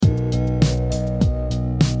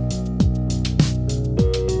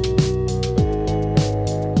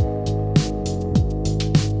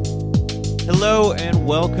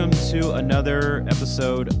welcome to another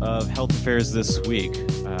episode of Health Affairs This Week.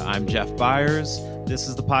 I'm Jeff Byers. This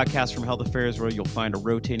is the podcast from Health Affairs where you'll find a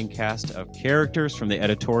rotating cast of characters from the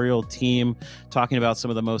editorial team talking about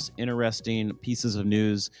some of the most interesting pieces of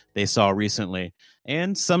news they saw recently.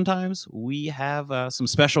 And sometimes we have some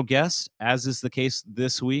special guests, as is the case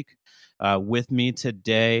this week. With me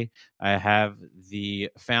today, I have the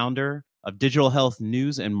founder of digital health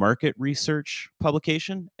news and market research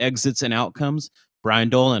publication, Exits and Outcomes, Brian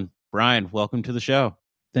Dolan. Brian, welcome to the show.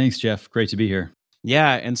 Thanks, Jeff. Great to be here.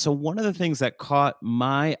 Yeah, and so one of the things that caught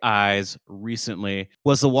my eyes recently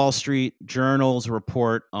was the Wall Street Journal's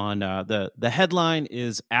report on the headline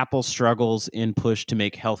is Apple struggles in push to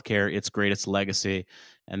make healthcare its greatest legacy,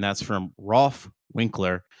 and that's from Rolf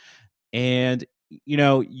Winkler. And you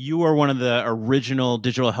know, you are one of the original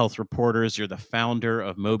digital health reporters. You're the founder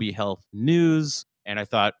of Moby Health News. And I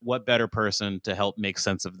thought, what better person to help make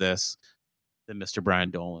sense of this than Mr.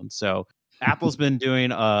 Brian Dolan? So Apple's been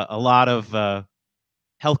doing a lot of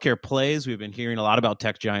healthcare plays. We've been hearing a lot about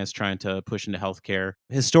tech giants trying to push into healthcare.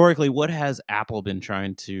 Historically, what has Apple been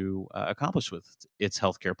trying to accomplish with its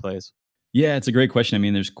healthcare plays? Yeah, it's a great question. I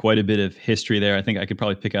mean, there's quite a bit of history there. I think I could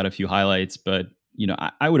probably pick out a few highlights, but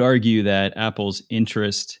I would argue that Apple's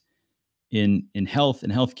interest in health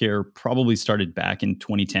and healthcare probably started back in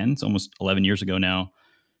 2010. It's almost 11 years ago now.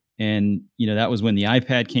 And, that was when the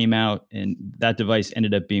iPad came out, and that device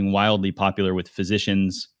ended up being wildly popular with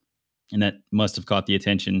physicians. And that must have caught the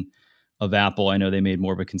attention of Apple. I know they made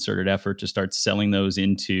more of a concerted effort to start selling those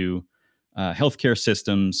into healthcare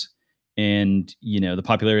systems. And, the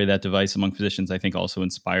popularity of that device among physicians, I think, also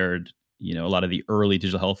inspired a lot of the early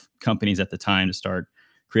digital health companies at the time to start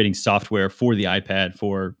creating software for the iPad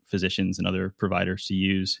for physicians and other providers to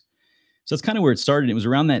use. So that's kind of where it started. It was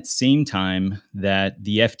around that same time that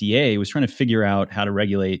the FDA was trying to figure out how to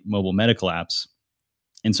regulate mobile medical apps.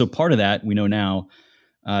 And so part of that, we know now,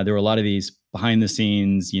 there were a lot of these behind the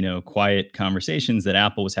scenes, quiet conversations that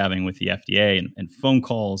Apple was having with the FDA and phone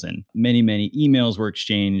calls, and many, many emails were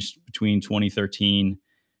exchanged between 2013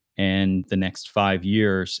 and the next 5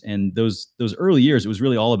 years. And those early years, it was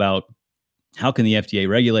really all about how can the FDA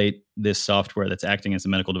regulate this software that's acting as a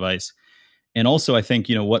medical device? And also, I think,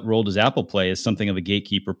 what role does Apple play as something of a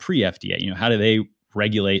gatekeeper pre-FDA? How do they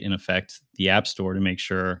regulate, in effect, the App Store to make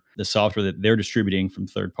sure the software that they're distributing from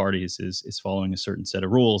third parties is following a certain set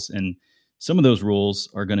of rules? And some of those rules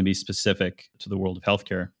are going to be specific to the world of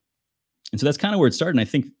healthcare. And so that's kind of where it started. And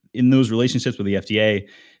I think in those relationships with the FDA,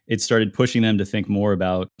 it started pushing them to think more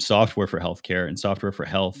about software for healthcare and software for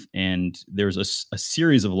health. And there's a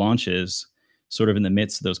series of launches sort of in the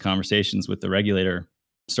midst of those conversations with the regulator.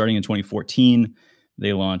 Starting in 2014,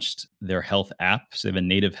 they launched their health app. So they have a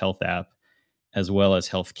native health app, as well as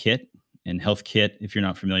Health Kit. And Health Kit, if you're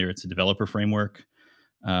not familiar, it's a developer framework,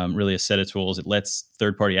 really a set of tools. It lets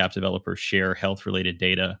third-party app developers share health-related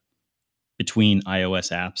data between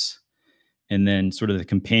iOS apps. And then sort of the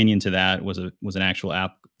companion to that was an actual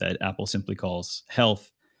app that Apple simply calls Health.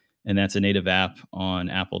 And that's a native app on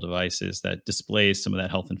Apple devices that displays some of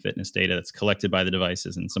that health and fitness data that's collected by the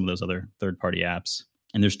devices and some of those other third-party apps.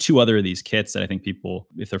 And there's two other of these kits that I think people,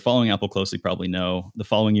 if they're following Apple closely, probably know. The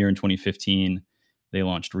following year in 2015, they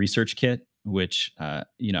launched Research Kit, which I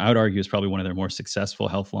would argue is probably one of their more successful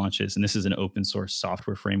health launches. And this is an open source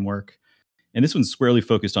software framework. And this one's squarely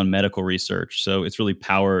focused on medical research. So it's really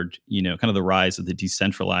powered, kind of the rise of the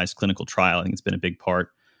decentralized clinical trial. I think it's been a big part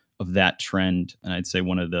of that trend. And I'd say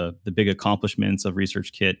one of the big accomplishments of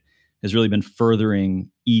Research Kit has really been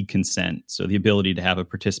furthering e-consent. So the ability to have a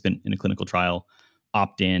participant in a clinical trial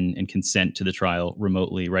opt in and consent to the trial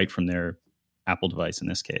remotely right from their Apple device in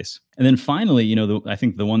this case. And then finally, I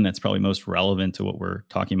think the one that's probably most relevant to what we're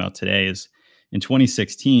talking about today is in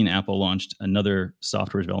 2016, Apple launched another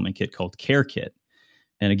software development kit called CareKit.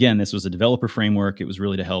 And again, this was a developer framework. It was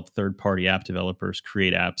really to help third-party app developers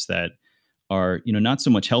create apps that are, not so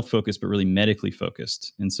much health focused, but really medically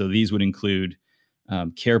focused. And so these would include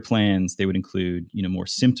care plans. They would include, more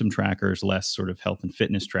symptom trackers, less sort of health and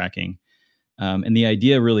fitness tracking. And the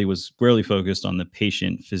idea really was squarely focused on the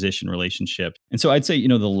patient-physician relationship. And so I'd say,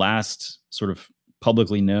 the last sort of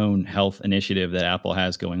publicly known health initiative that Apple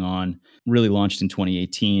has going on really launched in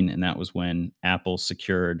 2018. And that was when Apple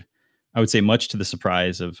secured, I would say much to the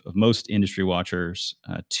surprise of most industry watchers,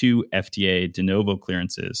 2 FDA de novo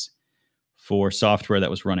clearances for software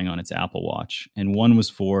that was running on its Apple Watch. And one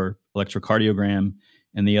was for electrocardiogram,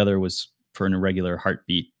 and the other was for an irregular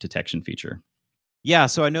heartbeat detection feature. Yeah,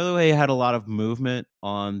 so I know they had a lot of movement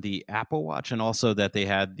on the Apple Watch, and also that they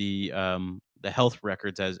had the health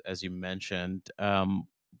records, as you mentioned.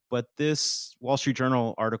 but this Wall Street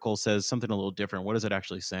Journal article says something a little different. What is it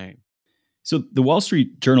actually saying? So the Wall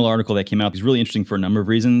Street Journal article that came out is really interesting for a number of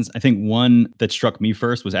reasons. I think one that struck me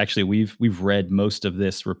first was actually we've read most of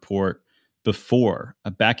this report before.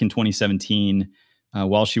 Back in 2017,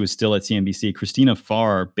 while she was still at CNBC, Christina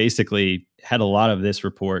Farr basically had a lot of this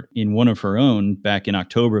report in one of her own back in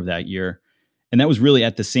October of that year. And that was really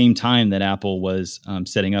at the same time that Apple was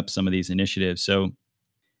setting up some of these initiatives. So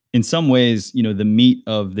in some ways, the meat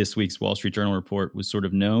of this week's Wall Street Journal report was sort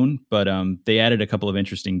of known, but they added a couple of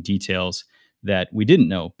interesting details that we didn't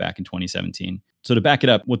know back in 2017. So to back it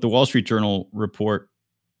up, what the Wall Street Journal report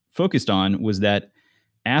focused on was that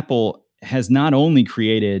Apple has not only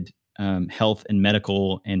created health and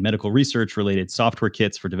medical research related software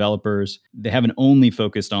kits for developers. They haven't only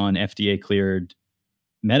focused on FDA cleared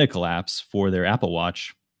medical apps for their Apple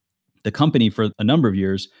Watch. The company for a number of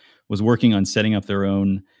years was working on setting up their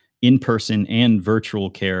own in-person and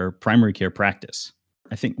virtual care, primary care practice.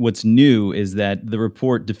 I think what's new is that the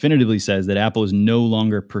report definitively says that Apple is no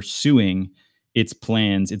longer pursuing its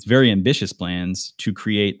plans, its very ambitious plans to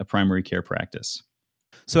create a primary care practice.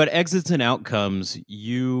 So at Exits and Outcomes,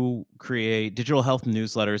 you create digital health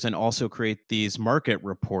newsletters and also create these market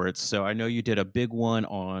reports. So I know you did a big one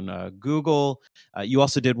on Google. You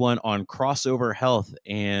also did one on Crossover Health.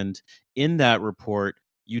 And in that report,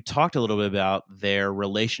 you talked a little bit about their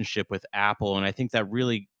relationship with Apple. And I think that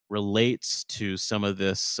really relates to some of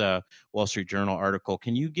this Wall Street Journal article.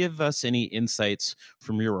 Can you give us any insights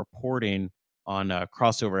from your reporting on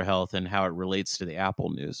Crossover Health and how it relates to the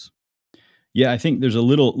Apple news? Yeah, I think there's a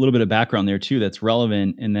little bit of background there too that's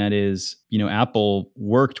relevant, and that is, Apple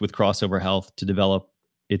worked with Crossover Health to develop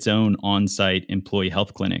its own on-site employee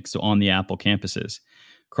health clinic, so on the Apple campuses.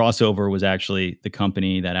 Crossover was actually the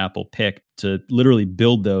company that Apple picked to literally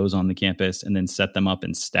build those on the campus and then set them up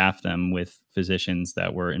and staff them with physicians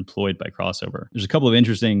that were employed by Crossover. There's a couple of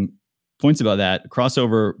interesting points about that.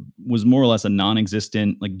 Crossover was more or less a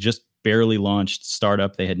non-existent, like just barely launched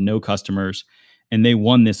startup. They had no customers. And they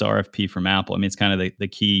won this RFP from Apple. I mean, it's kind of the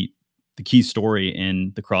key story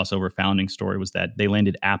in the Crossover founding story was that they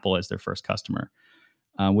landed Apple as their first customer,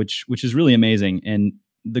 which is really amazing. And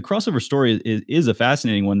the Crossover story is a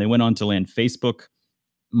fascinating one. They went on to land Facebook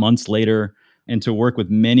months later and to work with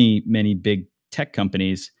many, many big tech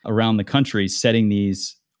companies around the country, setting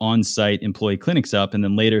these on-site employee clinics up and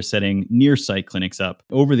then later setting near-site clinics up.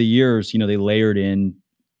 Over the years, they layered in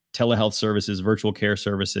telehealth services, virtual care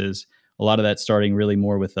services, a lot of that starting really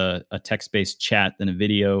more with a text-based chat than a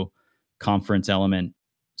video conference element.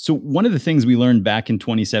 So one of the things we learned back in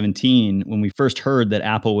 2017 when we first heard that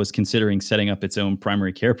Apple was considering setting up its own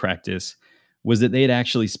primary care practice was that they had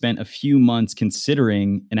actually spent a few months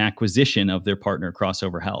considering an acquisition of their partner,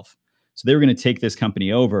 Crossover Health. So they were going to take this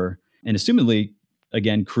company over and assumedly,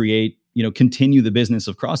 again, continue the business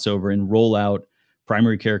of Crossover and roll out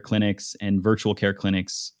primary care clinics and virtual care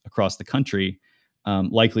clinics across the country,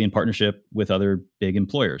 likely in partnership with other big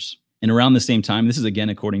employers. And around the same time, this is again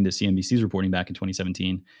according to CNBC's reporting back in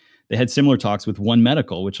 2017, they had similar talks with One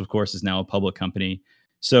Medical, which of course is now a public company.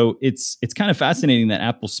 So it's kind of fascinating that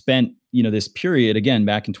Apple spent this period again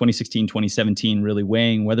back in 2016, 2017, really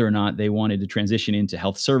weighing whether or not they wanted to transition into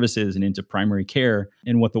health services and into primary care.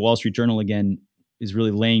 And what the Wall Street Journal again is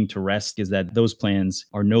really laying to rest is that those plans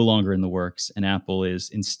are no longer in the works, and Apple is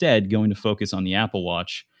instead going to focus on the Apple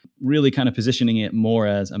Watch, really kind of positioning it more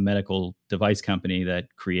as a medical device company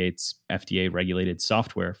that creates FDA-regulated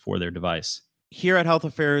software for their device. Here at Health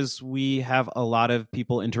Affairs, we have a lot of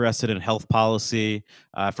people interested in health policy.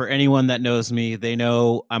 For anyone that knows me, they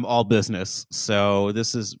know I'm all business. So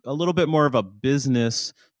this is a little bit more of a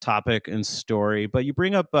business topic and story, but you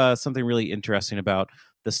bring up something really interesting about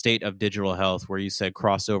the state of digital health, where you said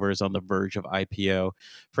Crossover is on the verge of IPO.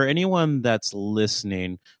 For anyone that's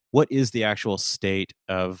listening, what is the actual state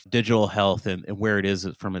of digital health and where it is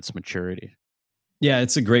from its maturity? Yeah,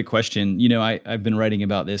 it's a great question. I've been writing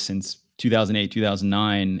about this since 2008,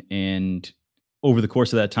 2009. And over the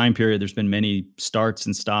course of that time period, there's been many starts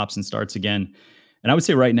and stops and starts again. And I would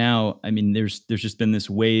say right now, I mean, there's just been this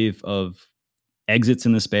wave of exits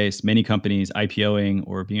in the space, many companies IPOing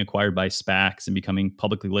or being acquired by SPACs and becoming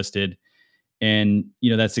publicly listed. And,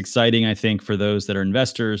 that's exciting, I think, for those that are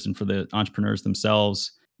investors and for the entrepreneurs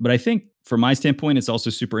themselves. But I think from my standpoint, it's also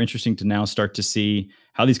super interesting to now start to see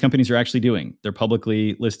how these companies are actually doing. They're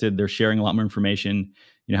publicly listed. They're sharing a lot more information.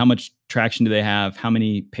 How much traction do they have? How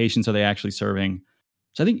many patients are they actually serving?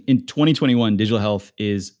 So I think in 2021, digital health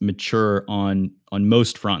is mature on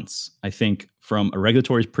most fronts. I think from a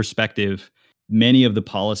regulatory perspective, many of the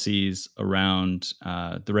policies around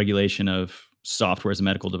the regulation of software as a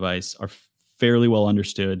medical device are fairly well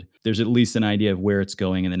understood. There's at least an idea of where it's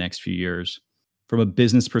going in the next few years. From a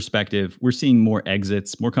business perspective, we're seeing more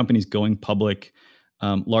exits, more companies going public,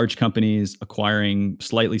 large companies acquiring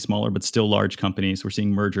slightly smaller but still large companies. We're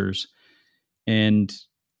seeing mergers. And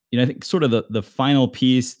I think sort of the final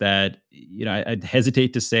piece that I'd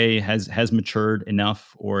hesitate to say has matured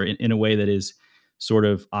enough, or in a way that is sort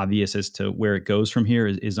of obvious as to where it goes from here,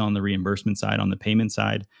 is on the reimbursement side, on the payment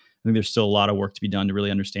side. I think there's still a lot of work to be done to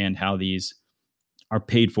really understand how these are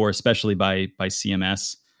paid for, especially by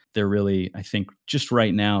CMS. They're really, I think, just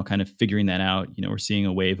right now kind of figuring that out. We're seeing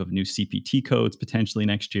a wave of new CPT codes potentially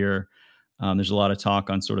next year. There's a lot of talk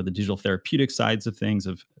on sort of the digital therapeutic sides of things,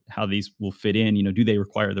 of how these will fit in. Do they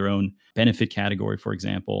require their own benefit category, for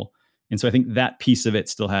example? And so I think that piece of it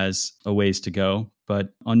still has a ways to go.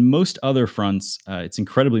 But on most other fronts, it's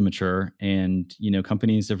incredibly mature, and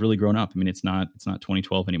companies have really grown up. I mean, it's not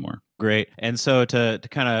 2012 anymore. Great. And so to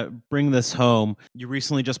kind of bring this home, you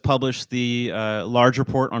recently just published the large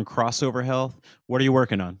report on crossover health. What are you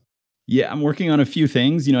working on? Yeah, I'm working on a few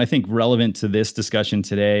things. I think relevant to this discussion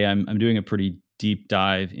today, I'm doing a pretty deep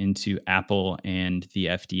dive into Apple and the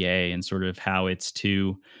FDA and sort of how its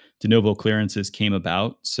two de novo clearances came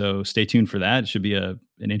about. So stay tuned for that. It should be an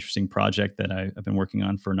interesting project that I've been working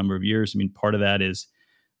on for a number of years. I mean, part of that is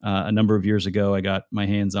a number of years ago, I got my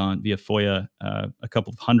hands on, via FOIA, a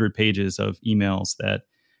couple of 100 pages of emails that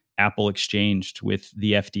Apple exchanged with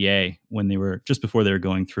the FDA when they were just before they were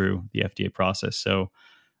going through the FDA process. So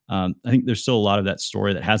I think there's still a lot of that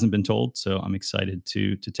story that hasn't been told. So I'm excited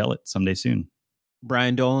to tell it someday soon.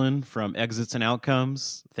 Brian Dolan from Exits and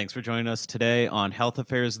Outcomes, thanks for joining us today on Health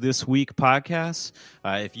Affairs This Week podcast.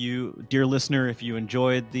 If you, dear listener, if you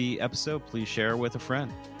enjoyed the episode, please share with a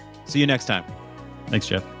friend. See you next time. Thanks,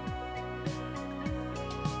 Jeff.